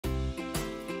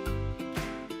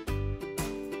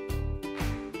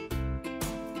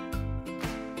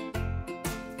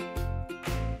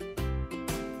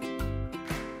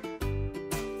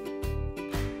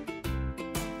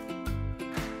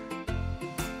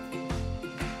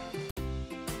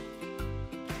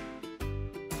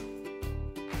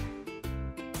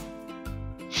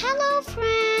Hello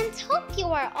friends, hope you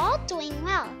are all doing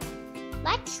well.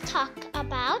 Let's talk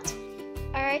about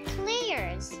Earth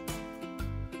layers.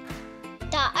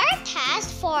 The Earth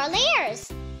has 4 layers.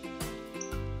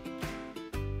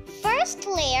 First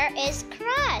layer is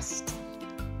crust.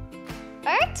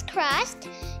 Earth's crust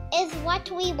is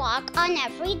what we walk on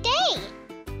every day.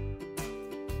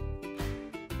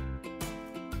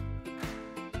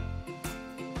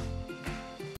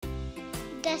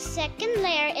 The second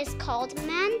layer is called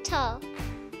mantle.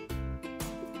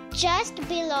 Just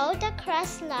below the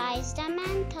crust lies the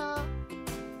mantle.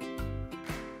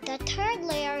 The third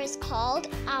layer is called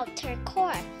outer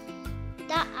core.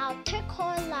 The outer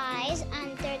core lies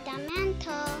under the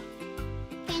mantle.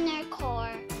 Inner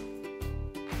core.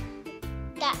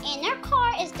 The inner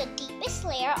core is the deepest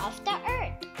layer of the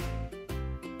earth.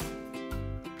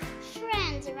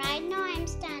 Friends, right now I'm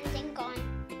standing on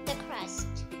the crust.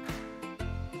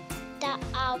 The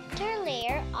outer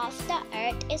layer of the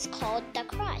earth is called the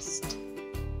crust.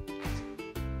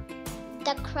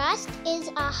 The crust is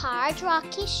a hard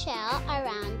rocky shell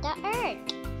around the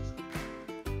earth.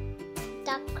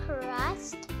 The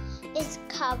crust is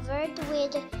covered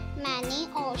with many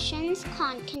oceans,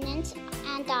 continents,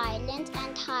 and islands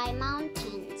and high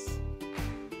mountains.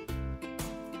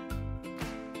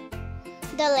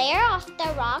 The layer of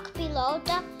the rock below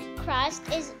the crust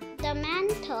is the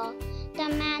mantle. The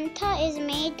mantle is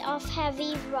made of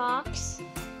heavy rocks.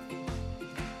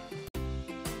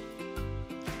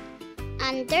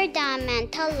 Under the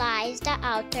mantle lies the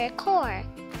outer core.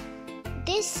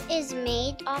 This is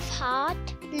made of hot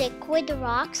liquid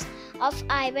rocks of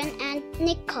iron and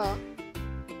nickel.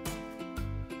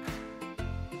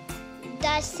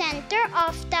 The center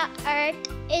of the earth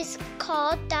is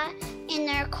called the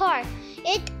inner core.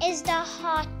 It is the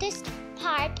hottest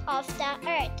part of the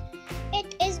earth.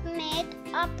 It is made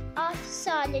up of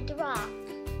solid rock.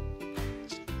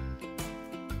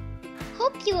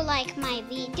 Hope you like my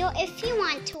video. If you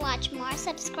want to watch more,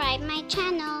 subscribe my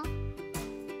channel.